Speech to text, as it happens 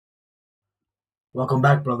Welcome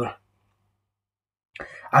back, brother.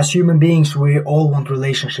 As human beings, we all want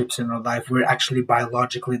relationships in our life. We're actually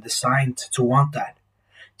biologically designed to want that.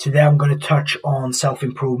 Today, I'm going to touch on self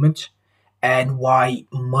improvement and why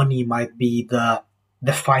money might be the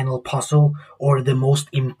final puzzle or the most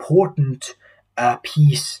important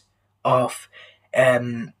piece of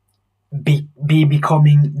um,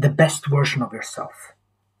 becoming the best version of yourself.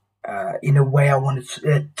 In a way, I want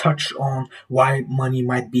to touch on why money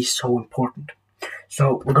might be so important.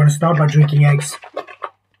 So, we're going to start by drinking eggs.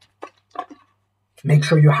 Make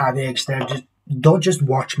sure you have eggs there. Just don't just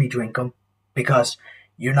watch me drink them because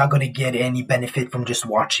you're not gonna get any benefit from just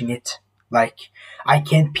watching it. Like I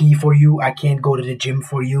can't pee for you, I can't go to the gym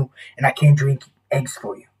for you, and I can't drink eggs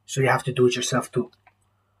for you. So you have to do it yourself too.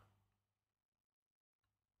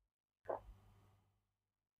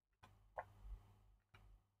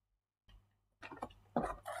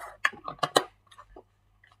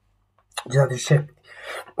 Just have to check.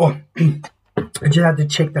 Oh, I just had to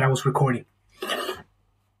check that I was recording.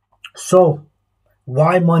 So,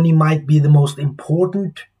 why money might be the most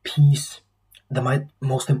important piece,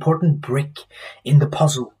 most important brick in the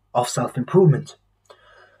puzzle of self improvement.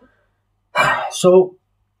 So,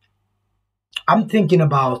 I'm thinking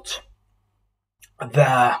about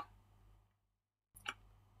the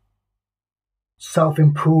self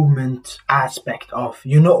improvement aspect of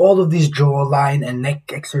all of these jawline and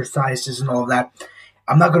neck exercises and all of that.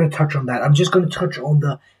 I'm not going to touch on that. I'm just going to touch on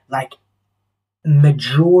the like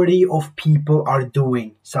majority of people are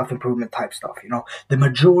doing self improvement type stuff. The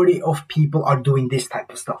majority of people are doing this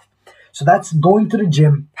type of stuff. So that's going to the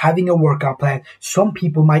gym, having a workout plan. Some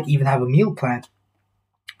people might even have a meal plan,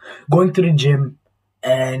 going to the gym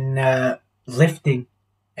and lifting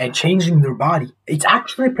and changing their body. It's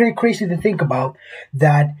actually pretty crazy to think about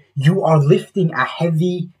that you are lifting uh,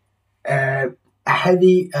 a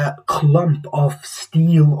heavy clump of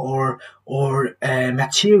steel or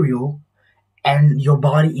material, and your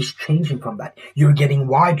body is changing from that. You're getting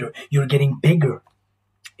wider, you're getting bigger.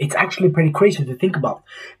 It's actually pretty crazy to think about.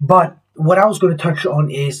 But what I was going to touch on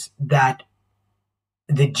is that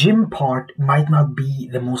the gym part might not be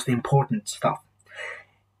the most important stuff.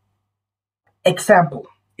 Example,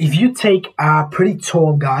 if you take a pretty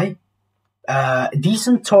tall guy, a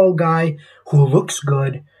decent tall guy who looks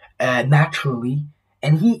good naturally,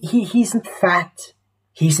 and he isn't fat,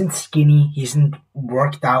 he isn't skinny, he isn't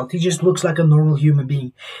worked out, he just looks like a normal human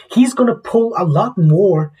being. He's gonna pull a lot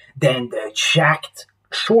more than the jacked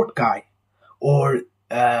short guy, or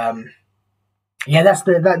yeah,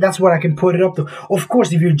 that's what I can put it up to. Of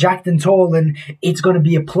course, if you're jacked and tall, then it's gonna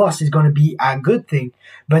be a plus. It's gonna be a good thing.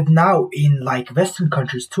 But now in like Western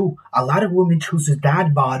countries too, a lot of women chooses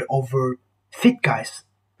dad bod over fit guys.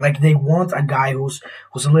 Like they want a guy who's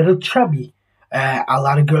a little chubby. A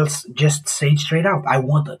lot of girls just say it straight out, "I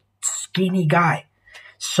want a skinny guy."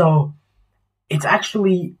 So it's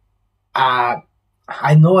actually uh,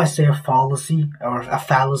 I know I say a fallacy or a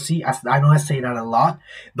fallacy. I know I say that a lot,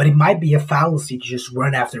 but it might be a fallacy to just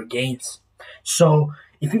run after gains. So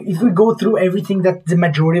if we go through everything that the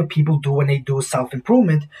majority of people do when they do self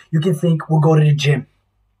improvement, you can think we'll go to the gym,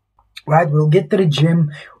 right? We'll get to the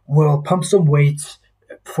gym, we'll pump some weights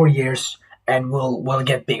for years, and we'll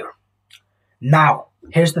get bigger. Now,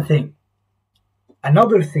 here's the thing.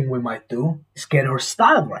 Another thing we might do is get our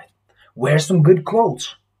style right. Wear some good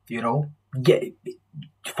clothes, get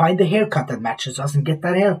find a haircut that matches us and get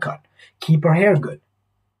that haircut. Keep our hair good.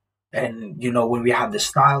 And when we have the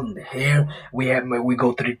style and the hair, we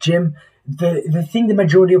go to the gym. The thing the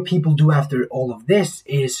majority of people do after all of this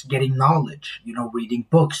is getting knowledge, reading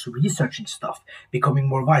books, researching stuff, becoming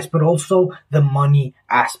more wise, but also the money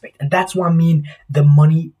aspect. And that's what I mean, the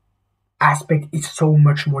money aspect is so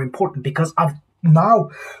much more important because I've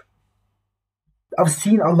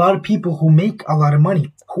seen a lot of people who make a lot of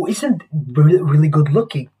money who isn't really good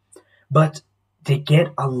looking, but they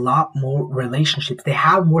get a lot more relationships. They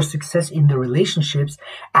have more success in the relationships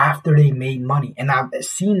after they made money. And I've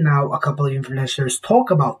seen now a couple of influencers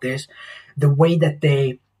talk about this, the way that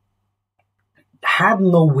they have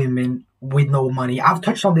no women with no money. I've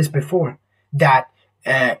touched on this before, that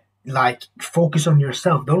like focus on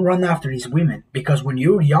yourself. Don't run after these women, because when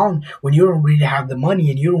you're young, when you don't really have the money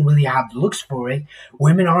and you don't really have the looks for it,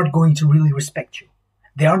 women aren't going to really respect you.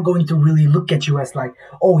 They aren't going to really look at you as like,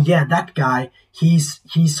 oh yeah, that guy, he's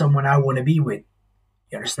someone I want to be with.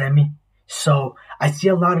 You understand me? So I see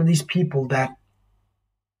a lot of these people that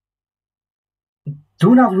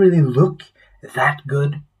do not really look that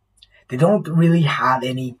good. They don't really have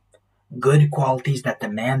any good qualities that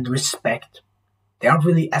demand respect. They aren't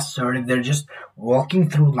really assertive. They're just walking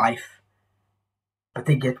through life, but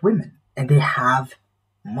they get women. and they have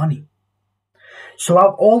money. So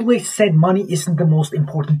I've always said money isn't the most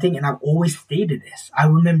important thing, and I've always stated this. I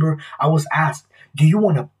remember I was asked, do you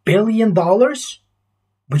want $1 billion?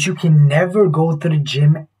 But you can never go to the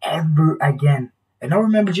gym ever again. And I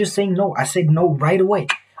remember just saying no. I said no right away.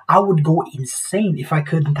 I would go insane if I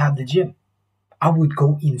couldn't have the gym. I would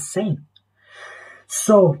go insane.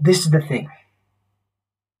 So this is the thing.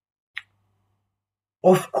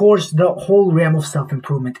 Of course, the whole realm of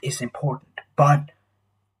self-improvement is important, but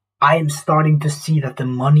I am starting to see that the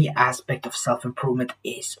money aspect of self-improvement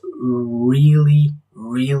is really,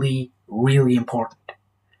 really, really important.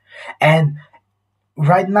 And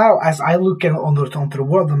right now, as I look at onto the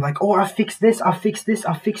world, I'm like, oh, I fixed this, I fixed this,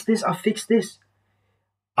 I fixed this, I fixed this.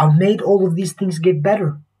 I've made all of these things get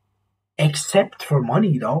better, except for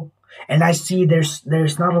money, though. And I see there's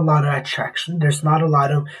not a lot of attraction. There's not a lot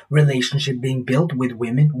of relationship being built with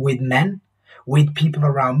women, with men, with people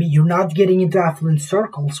around me. You're not getting into affluent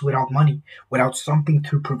circles without money, without something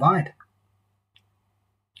to provide.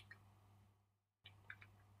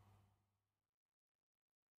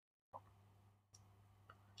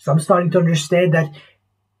 So I'm starting to understand that,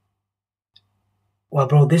 well,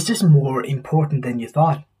 bro, this is more important than you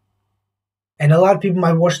thought. And a lot of people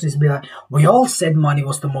might watch this and be like, we all said money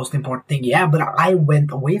was the most important thing. Yeah, but I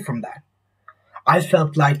went away from that. I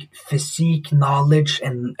felt like physique, knowledge,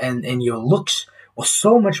 and your looks was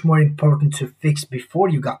so much more important to fix before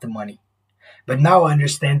you got the money. But now I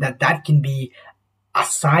understand that that can be a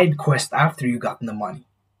side quest after you got the money.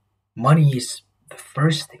 Money is the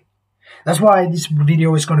first thing. That's why this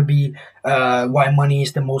video is going to be why money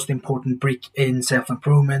is the most important brick in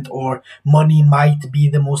self-improvement, or money might be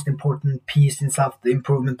the most important piece in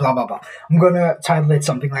self-improvement, blah, blah, blah. I'm going to title it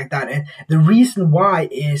something like that. And the reason why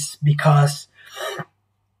is because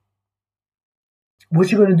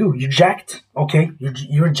what you're going to do, you're jacked, okay?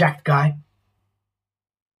 You're a jacked guy.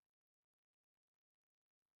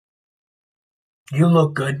 You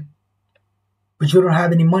look good, but you don't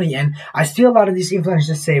have any money. And I see a lot of these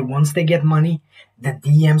influencers say once they get money, the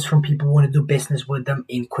DMs from people who want to do business with them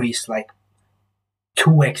increase like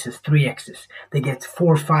 2x's, 3x's. They get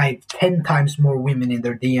 4, 5, 10 times more women in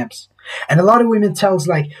their DMs. And a lot of women tells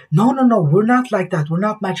like, no, we're not like that. We're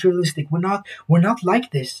not materialistic. We're not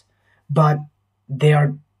like this. But they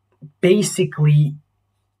are basically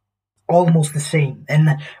almost the same.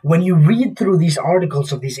 And when you read through these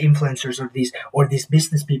articles of these influencers or these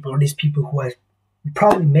business people or these people who have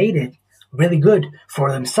probably made it really good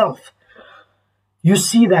for themselves, you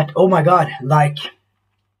see that, oh my God, like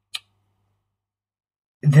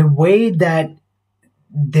the way that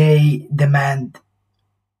they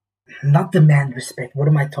not demand respect, what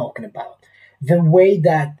am I talking about? The way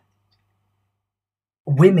that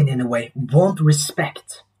women, in a way, want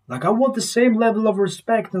respect. Like, I want the same level of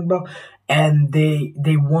respect, and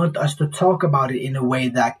they want us to talk about it in a way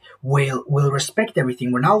that will respect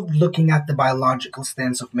everything. We're not looking at the biological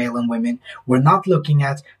stance of male and women. We're not looking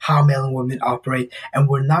at how male and women operate, and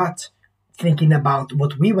we're not thinking about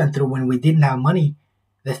what we went through when we didn't have money.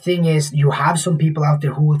 The thing is, you have some people out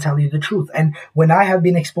there who will tell you the truth. And when I have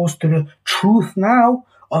been exposed to the truth now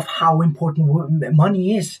of how important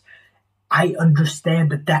money is, I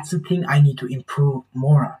understand that that's the thing I need to improve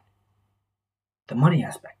more on. The money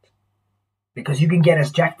aspect. Because you can get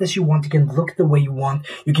as jacked as you want, you can look the way you want,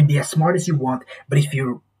 you can be as smart as you want, but if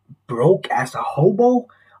you're broke as a hobo,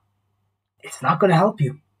 it's not going to help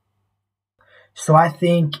you. So I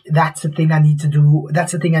think that's the thing I need to do.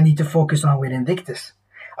 That's the thing I need to focus on with Invictus.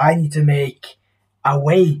 I need to make a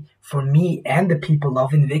way for me and the people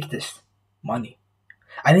of Invictus money.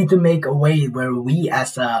 I need to make a way where we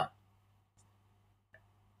as a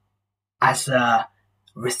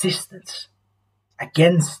resistance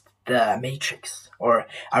against the matrix, or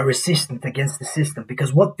a resistance against the system.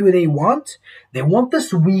 Because what do they want? They want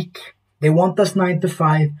us weak. They want us 9 to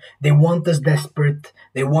 5. They want us desperate.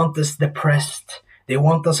 They want us depressed. They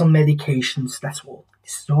want us on medications. This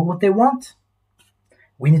is all what they want.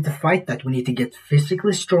 We need to fight that. We need to get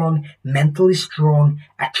physically strong, mentally strong,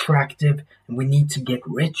 attractive, and we need to get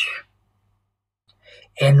rich.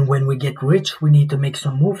 And when we get rich, we need to make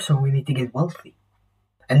some moves, so we need to get wealthy.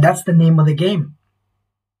 And that's the name of the game.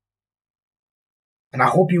 And I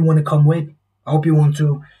hope you want to come with. I hope you want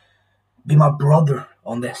to be my brother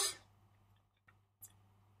on this.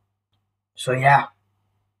 So yeah.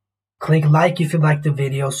 Click like if you like the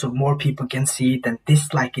video so more people can see it, and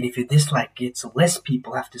dislike it if you dislike it so less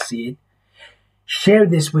people have to see it. Share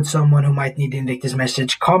this with someone who might need Invictus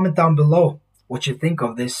message. Comment down below what you think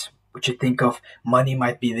of this. What you think of money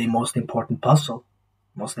might be the most important puzzle,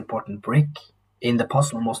 most important brick in the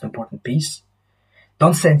puzzle, most important piece.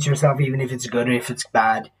 Don't censor yourself even if it's good or if it's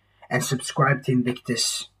bad. And subscribe to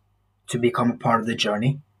Invictus to become a part of the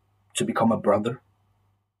journey, to become a brother.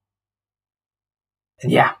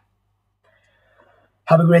 And yeah,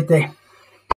 have a great day.